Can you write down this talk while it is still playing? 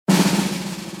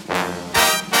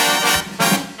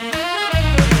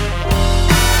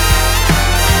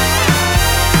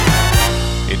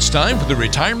time for the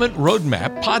Retirement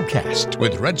Roadmap podcast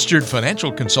with registered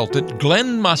financial consultant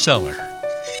Glenn Mosseller.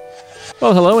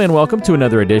 Well, hello and welcome to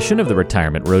another edition of the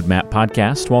Retirement Roadmap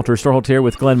podcast. Walter Storholt here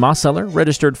with Glenn Mosseller,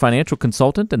 registered financial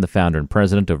consultant and the founder and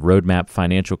president of Roadmap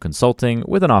Financial Consulting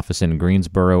with an office in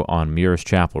Greensboro on Muirs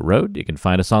Chapel Road. You can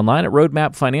find us online at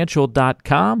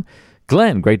roadmapfinancial.com.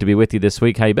 Glenn, great to be with you this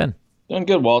week. How you been? Doing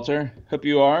good, Walter. Hope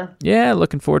you are. Yeah,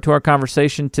 looking forward to our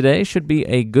conversation today. Should be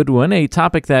a good one. A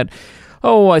topic that,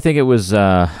 I think it was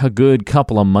a good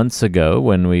couple of months ago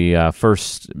when we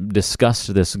first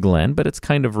discussed this, Glenn, but it's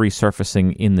kind of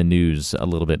resurfacing in the news a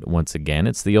little bit once again.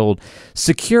 It's the old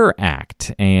Secure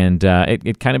Act, and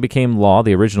it kind of became law.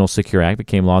 The original Secure Act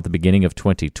became law at the beginning of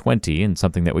 2020, and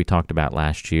something that we talked about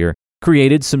last year.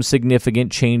 Created some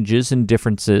significant changes and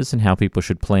differences in how people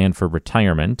should plan for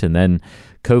retirement, and then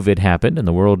COVID happened, and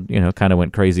the world, kind of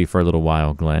went crazy for a little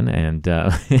while, Glenn, and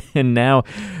and now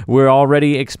we're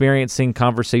already experiencing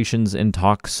conversations and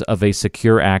talks of a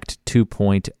Secure Act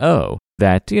 2.0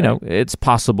 that, it's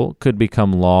possible could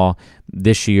become law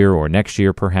this year or next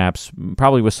year, perhaps,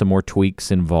 probably with some more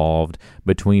tweaks involved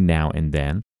between now and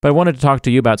then. But I wanted to talk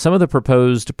to you about some of the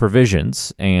proposed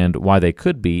provisions and why they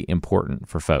could be important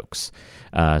for folks.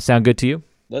 Sound good to you?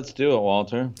 Let's do it,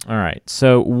 Walter. All right.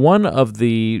 So one of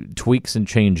the tweaks and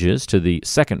changes to the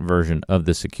second version of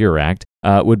the Secure Act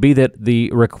would be that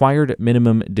the required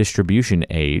minimum distribution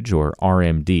age, or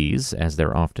RMDs, as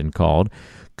they're often called,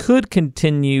 could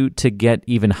continue to get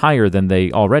even higher than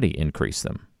they already increase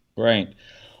them. Right.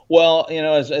 Well,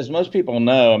 as most people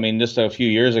know, just a few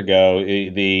years ago,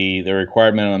 the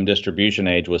required minimum distribution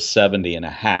age was 70 and a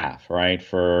half, right?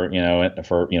 For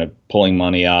pulling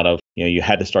money out of, you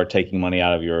had to start taking money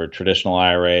out of your traditional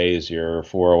IRAs, your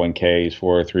 401ks,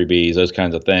 403bs, those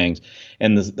kinds of things.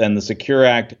 And the Secure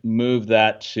Act moved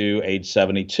that to age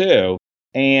 72.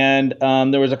 And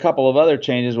there was a couple of other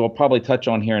changes we'll probably touch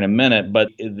on here in a minute, but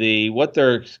what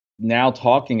they're now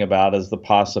talking about is the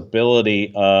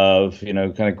possibility of, kind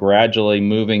of gradually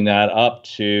moving that up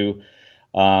to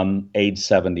age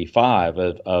 75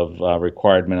 of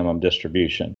required minimum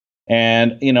distribution.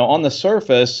 And, on the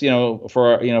surface,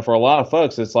 for a lot of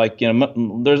folks, it's like,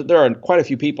 there are quite a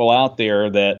few people out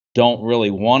there that don't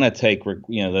really want to take,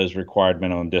 those required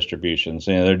minimum distributions.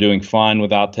 They're doing fine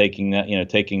without taking that,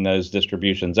 taking those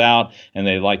distributions out, and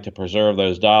they like to preserve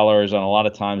those dollars. And a lot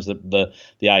of times the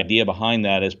idea behind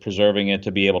that is preserving it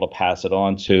to be able to pass it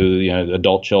on to,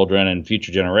 adult children and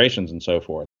future generations and so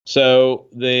forth. So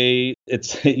you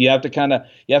have to kind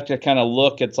of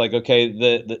look. It's like, okay,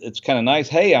 it's kind of nice.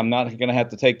 Hey, I'm not going to have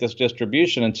to take this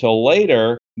distribution until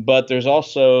later. But there's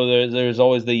also there's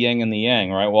always the yin and the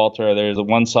yang, right, Walter? There's the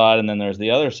one side and then there's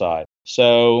the other side.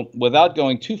 So without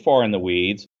going too far in the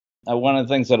weeds, one of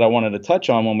the things that I wanted to touch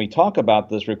on when we talk about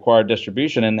this required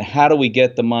distribution and how do we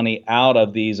get the money out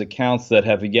of these accounts that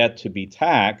have yet to be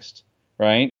taxed,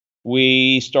 right?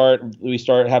 We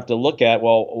have to look at,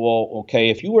 okay,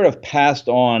 if you were to have passed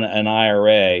on an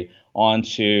IRA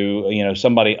onto,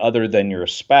 somebody other than your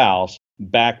spouse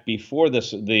back before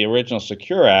the original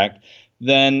Secure Act,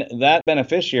 then that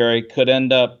beneficiary could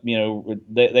end up,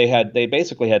 they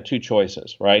basically had two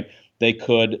choices, right? They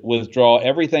could withdraw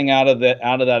everything out of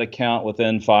that account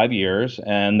within 5 years,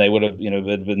 and they would have,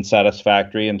 been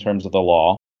satisfactory in terms of the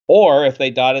law. Or if they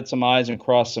dotted some I's and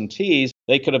crossed some T's,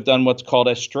 they could have done what's called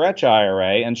a stretch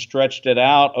IRA and stretched it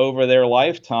out over their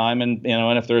lifetime. And,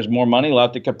 and if there's more money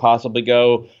left, it could possibly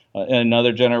go in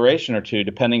another generation or two,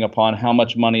 depending upon how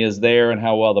much money is there and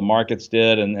how well the markets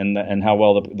did and how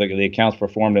well the accounts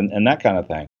performed and that kind of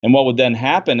thing. And what would then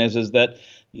happen is that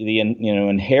the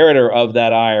inheritor of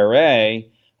that IRA,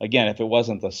 again, if it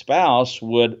wasn't the spouse,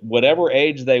 would whatever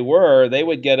age they were, they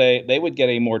would get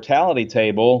a mortality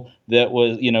table that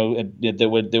was that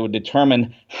would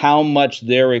determine how much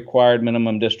their required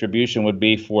minimum distribution would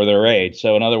be for their age.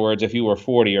 So in other words, if you were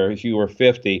 40 or if you were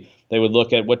 50, they would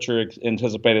look at what's your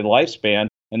anticipated lifespan,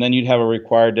 and then you'd have a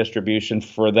required distribution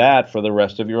for that for the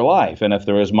rest of your life. And if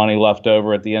there was money left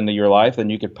over at the end of your life, then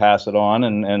you could pass it on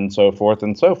and so forth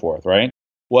and so forth, right?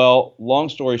 Well, long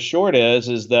story short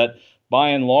is that by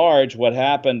and large, what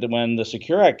happened when the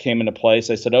Secure Act came into place,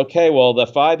 they said, okay, well,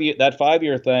 that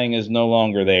 5-year thing is no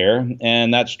longer there,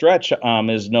 and that stretch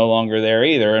is no longer there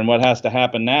either. And what has to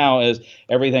happen now is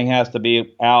everything has to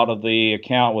be out of the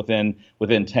account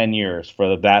within 10 years for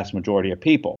the vast majority of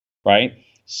people, right?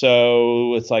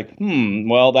 So it's like,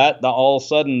 well, that all of a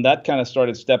sudden that kind of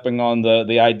started stepping on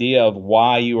the idea of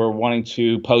why you were wanting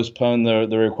to postpone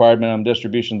the required minimum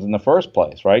distributions in the first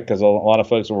place, right? Because a lot of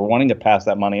folks were wanting to pass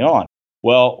that money on.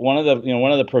 Well, one of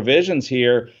the provisions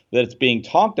here that's being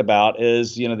talked about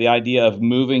is, the idea of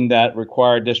moving that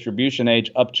required distribution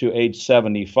age up to age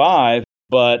 75,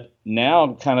 but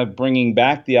now kind of bringing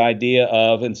back the idea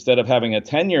of, instead of having a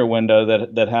 10-year window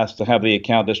that has to have the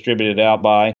account distributed out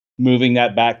by, moving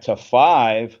that back to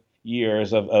 5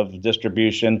 years of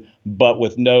distribution, but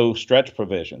with no stretch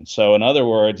provision. So in other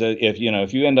words, if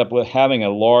you end up with having a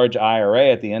large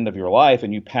IRA at the end of your life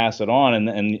and you pass it on,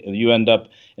 and you end up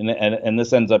and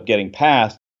this ends up getting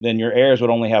passed, then your heirs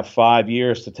would only have 5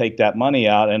 years to take that money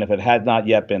out. And if it had not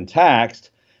yet been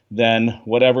taxed, then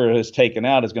whatever is taken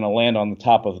out is going to land on the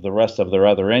top of the rest of their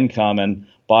other income. And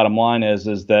bottom line is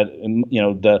that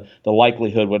the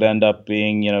likelihood would end up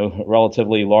being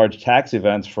relatively large tax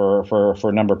events for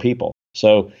a number of people.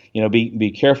 So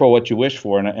be careful what you wish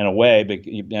for in a way,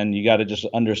 and you got to just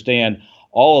understand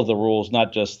all of the rules,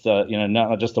 not just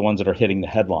not just the ones that are hitting the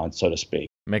headlines, so to speak.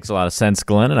 Makes a lot of sense,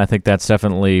 Glenn, and I think that's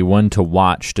definitely one to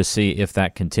watch to see if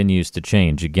that continues to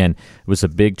change. Again, it was a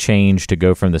big change to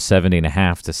go from the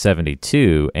 70.5 to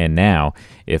 72, and now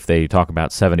if they talk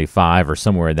about 75 or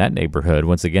somewhere in that neighborhood,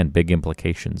 once again, big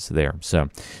implications there. So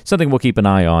something we'll keep an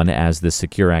eye on as the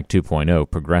Secure Act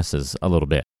 2.0 progresses a little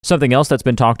bit. Something else that's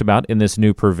been talked about in this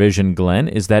new provision, Glenn,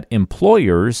 is that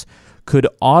employers could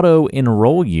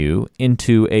auto-enroll you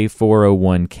into a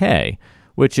 401k,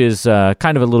 which is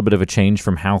kind of a little bit of a change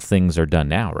from how things are done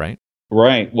now, right?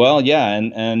 Right. Well, yeah,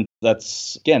 and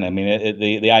that's, again, I mean,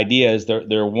 the idea is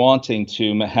they're wanting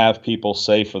to have people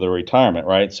save for their retirement,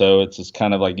 right? So it's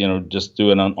kind of like just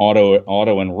doing an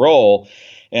auto enroll,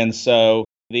 and so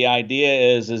the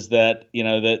idea is that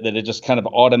that it just kind of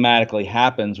automatically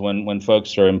happens when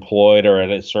folks are employed or at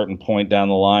a certain point down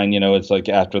the line. It's like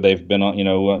after they've been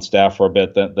on staff for a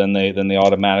bit, then they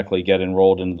automatically get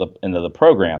enrolled into the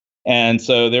program. And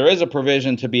so there is a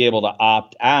provision to be able to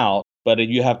opt out, but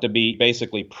you have to be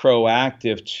basically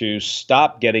proactive to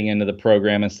stop getting into the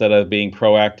program instead of being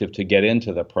proactive to get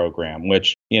into the program,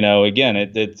 which, again,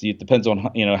 it depends on,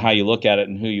 how you look at it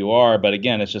and who you are. But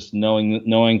again, it's just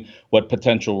knowing what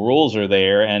potential rules are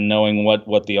there and knowing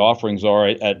what the offerings are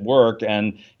at work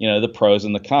and, the pros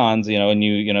and the cons, and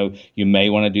you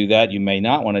may want to do that. You may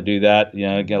not want to do that.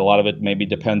 Again, a lot of it maybe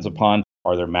depends upon,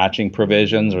 are there matching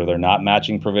provisions or they're not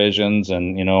matching provisions,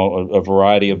 and, a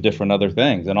variety of different other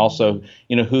things. And also,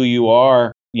 who you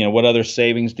are, what other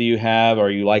savings do you have?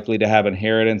 Are you likely to have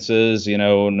inheritances?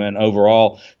 And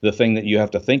overall, the thing that you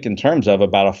have to think in terms of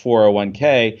about a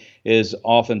 401k is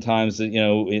oftentimes,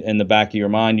 in the back of your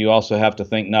mind, you also have to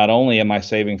think, not only am I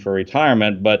saving for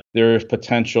retirement, but there's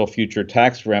potential future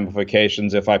tax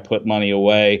ramifications if I put money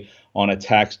away on a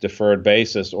tax deferred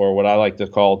basis, or what I like to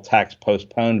call tax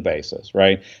postponed basis,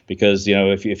 right? Because,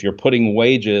 if you're putting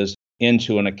wages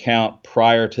into an account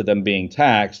prior to them being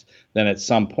taxed, then at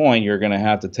some point you're going to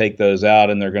have to take those out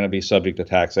and they're going to be subject to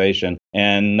taxation.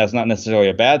 And that's not necessarily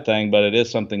a bad thing, but it is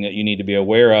something that you need to be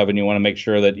aware of, and you want to make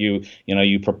sure that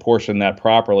you proportion that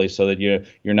properly so that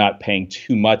you're not paying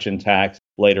too much in tax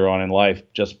later on in life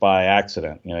just by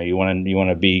accident. You want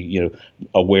to be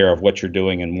aware of what you're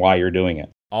doing and why you're doing it.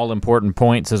 All important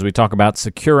points as we talk about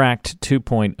Secure Act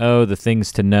 2.0, the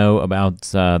things to know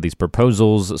about these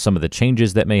proposals, some of the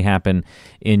changes that may happen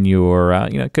in your,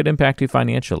 could impact you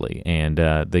financially. And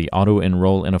the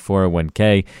auto-enroll in a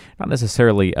 401k, not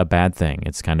necessarily a bad thing.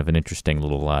 It's kind of an interesting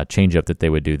little change-up that they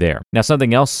would do there. Now,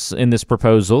 something else in this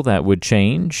proposal that would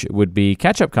change would be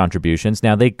catch-up contributions.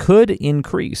 Now, they could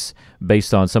increase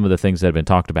based on some of the things that have been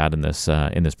talked about in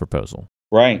this proposal.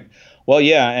 Right. Well,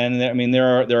 yeah, and I mean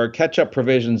there are catch-up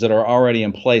provisions that are already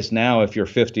in place now if you're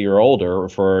 50 or older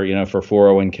for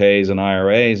 401ks and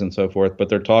IRAs and so forth, but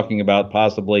they're talking about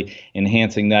possibly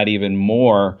enhancing that even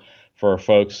more for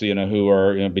folks who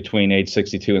are between age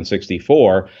 62 and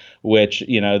 64, which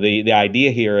the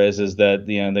idea here is that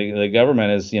the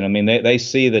government is they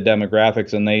see the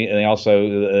demographics, and they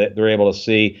also they're able to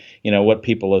see what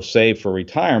people have saved for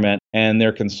retirement, and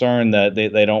they're concerned that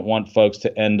they don't want folks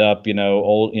to end up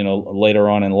old later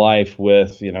on in life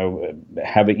with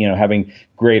having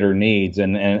greater needs,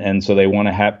 and so they want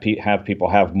to have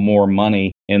people have more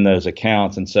money in those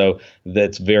accounts. And so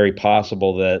that's very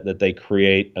possible that they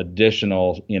create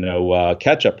additional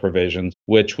catch-up provisions,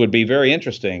 which would be very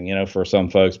interesting for some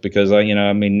folks, because when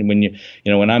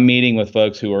I'm meeting with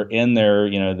folks who are in their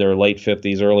late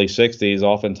 50s, early 60s,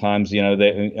 oftentimes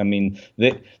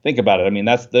they think about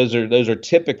it. Those are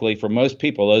typically, for most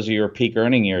people, those are your peak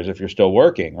earning years if you're still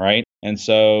working, right? And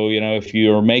so, if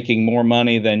you're making more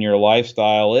money than your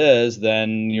lifestyle is,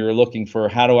 then you're looking for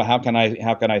how can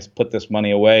I put this money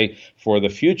away for the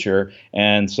future?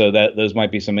 And so that those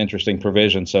might be some interesting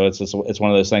provisions. So it's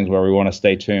one of those things where we want to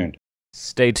stay tuned.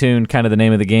 Stay tuned, kind of the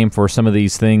name of the game for some of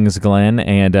these things, Glenn,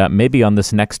 and maybe on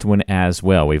this next one as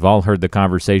well. We've all heard the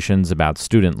conversations about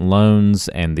student loans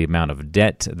and the amount of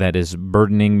debt that is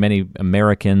burdening many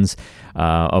Americans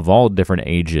of all different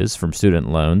ages from student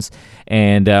loans.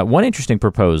 And one interesting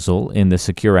proposal in the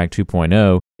Secure Act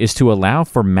 2.0 is to allow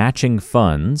for matching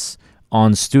funds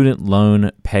on student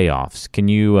loan payoffs. Can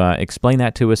you explain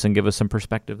that to us and give us some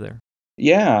perspective there?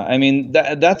 Yeah, I mean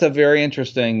that's a very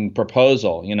interesting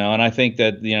proposal, and I think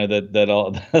that that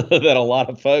that a lot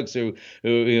of folks who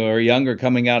are younger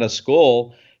coming out of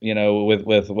school,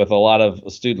 with a lot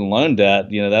of student loan debt,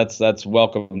 that's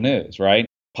welcome news, right?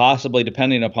 Possibly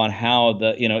depending upon how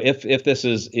if this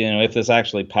is if this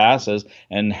actually passes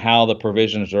and how the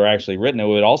provisions are actually written, it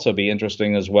would also be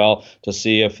interesting as well to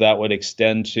see if that would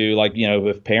extend to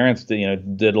if parents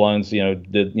did loans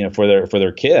for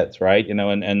their kids, right,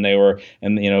 and they were,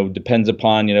 and depends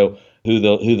upon who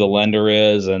the lender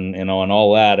is, and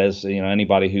all that. As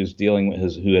anybody who's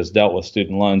who has dealt with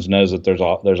student loans knows that there's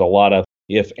a lot of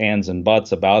if, ands, and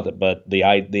buts about it. But the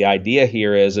idea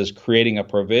here is creating a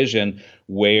provision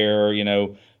where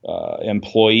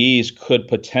employees could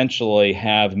potentially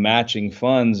have matching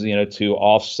funds to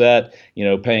offset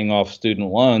paying off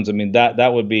student loans. I mean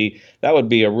that would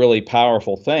be a really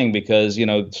powerful thing, because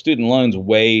student loans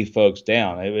weigh folks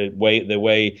down. They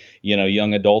weigh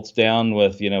young adults down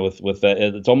with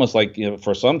it's almost like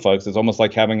for some folks it's almost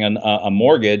like having a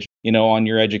mortgage on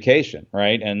your education,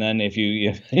 right? And then if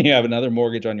you have another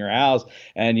mortgage on your house,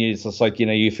 and it's just like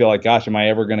you feel like, gosh, am I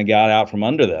ever going to get out from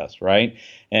under this, right?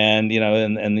 And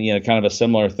and kind of a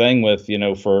similar thing with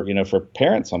for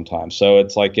parents sometimes. So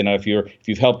it's like if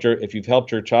you've helped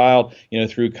your child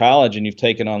through college, and you've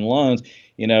taken on loans,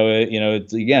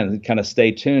 it's, again, kind of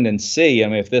stay tuned and see. I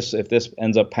mean, if this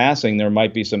ends up passing, there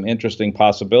might be some interesting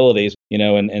possibilities,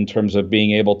 in terms of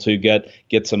being able to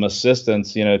get some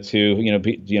assistance,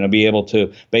 to be able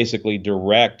to basically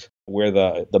direct where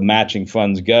the matching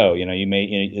funds go.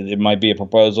 It might be a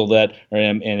proposal that, or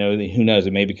who knows,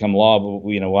 it may become law, but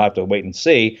we'll have to wait and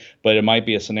see. But it might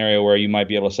be a scenario where you might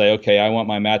be able to say, okay, I want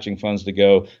my matching funds to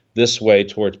go this way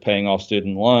towards paying off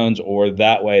student loans, or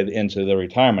that way into the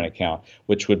retirement account,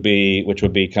 which would be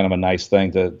kind of a nice thing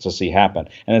to see happen.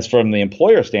 And it's from the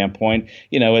employer standpoint,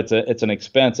 it's an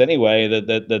expense anyway,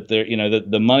 that they're,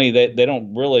 the money they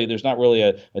don't really, there's not really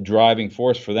a driving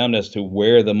force for them as to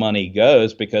where the money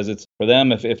goes, because it's for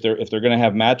them, if they're going to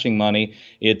have matching money,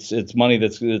 it's money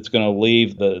that's going to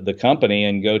leave the company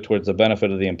and go towards the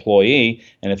benefit of the employee.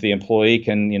 And if the employee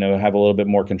can have a little bit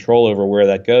more control over where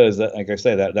that goes, that, like I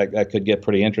say, that could get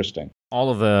pretty interesting. All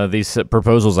of these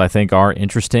proposals, I think, are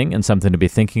interesting and something to be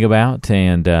thinking about.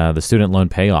 And the student loan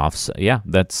payoffs,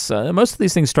 that's most of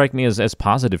these things strike me as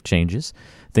positive changes,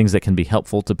 things that can be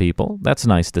helpful to people. That's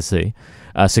nice to see.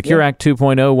 Secure Act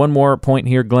 2.0, one more point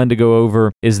here, Glenn, to go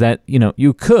over, is that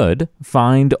you could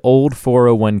find old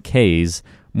 401ks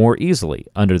more easily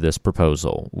under this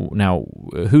proposal. Now,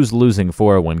 who's losing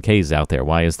 401ks out there?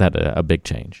 Why is that a big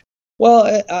change?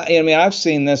 Well, I mean, I've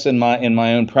seen this in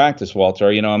my own practice, Walter.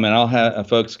 I'll have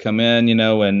folks come in,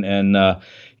 and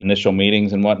initial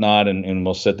meetings and whatnot, and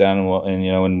we'll sit down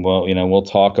and we'll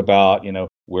talk about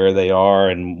where they are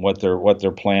and what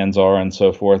their plans are and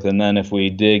so forth. And then if we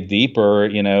dig deeper,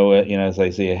 as I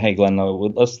say, hey, Glenn,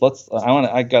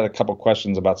 I got a couple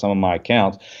questions about some of my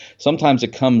accounts. Sometimes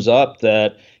it comes up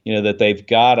that that they've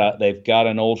got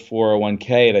an old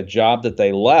 401k at a job that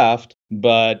they left,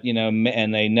 but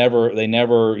and they never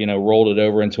rolled it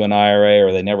over into an IRA,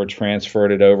 or they never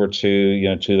transferred it over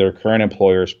to to their current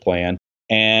employer's plan.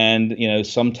 And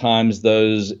sometimes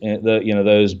those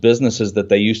those businesses that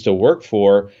they used to work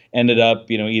for ended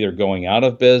up either going out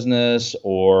of business,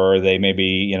 or they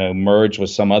maybe merged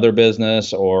with some other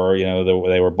business, or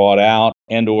they were bought out,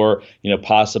 and or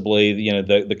possibly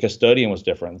the custodian was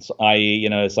different. I.e.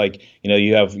 it's like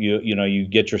you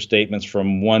get your statements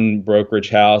from one brokerage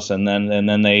house, and then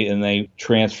they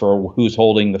transfer who's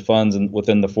holding the funds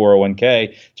within the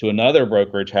 401k to another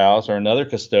brokerage house or another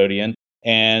custodian.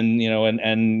 And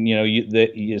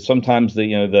sometimes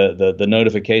the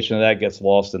notification of that gets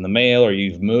lost in the mail, or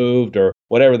you've moved, or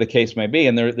whatever the case may be.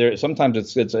 And there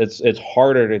sometimes it's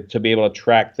harder to be able to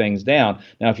track things down.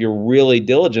 Now, if you're really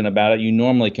diligent about it, you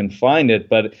normally can find it,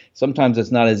 but sometimes it's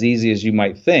not as easy as you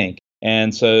might think.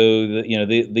 And so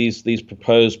these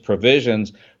proposed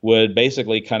provisions would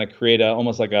basically kind of create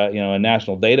almost like a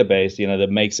national database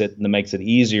that makes it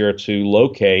easier to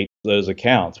locate those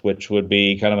accounts, which would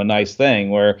be kind of a nice thing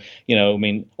where,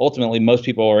 ultimately most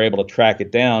people are able to track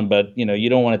it down, but, you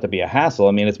don't want it to be a hassle.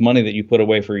 I mean, it's money that you put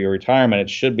away for your retirement. It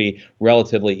should be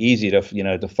relatively easy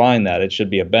to find that. It should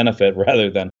be a benefit rather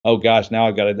than oh gosh, now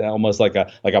I've got almost like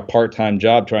a part-time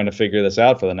job trying to figure this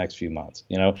out for the next few months,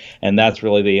 and that's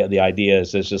really the idea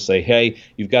is just say, hey,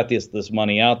 you've got this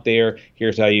money out there.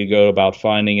 Here's how you go about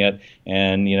finding it,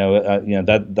 and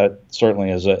that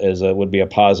certainly would be a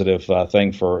positive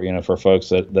thing for folks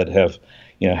that have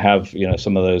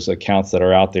some of those accounts that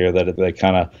are out there that they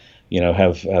kind of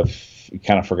have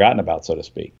kind of forgotten about, so to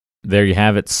speak. There you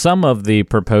have it. Some of the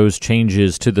proposed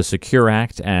changes to the Secure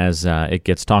Act as it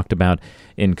gets talked about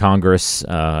in Congress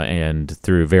and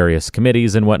through various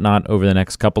committees and whatnot over the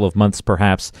next couple of months,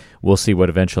 perhaps. We'll see what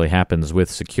eventually happens with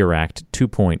Secure Act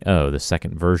 2.0, the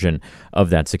second version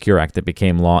of that Secure Act that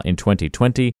became law in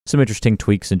 2020. Some interesting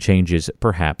tweaks and changes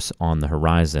perhaps on the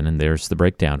horizon, and there's the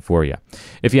breakdown for you.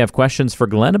 If you have questions for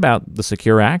Glenn about the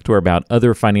Secure Act or about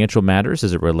other financial matters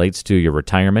as it relates to your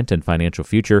retirement and financial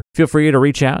future, feel free to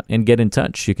reach out and get in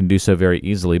touch. You can do so very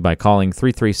easily by calling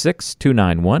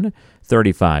 336-291-3535,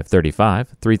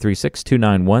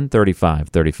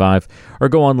 336-291-3535, or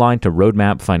go online to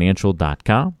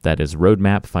roadmapfinancial.com. That is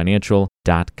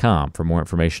roadmapfinancial.com for more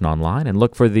information online, and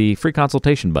look for the free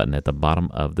consultation button at the bottom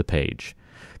of the page.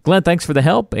 Glenn, thanks for the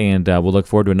help, and we'll look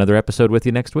forward to another episode with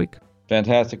you next week.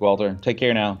 Fantastic, Walter. Take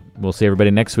care now. We'll see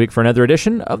everybody next week for another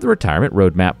edition of the Retirement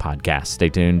Roadmap Podcast. Stay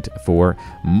tuned for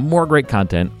more great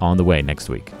content on the way next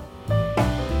week.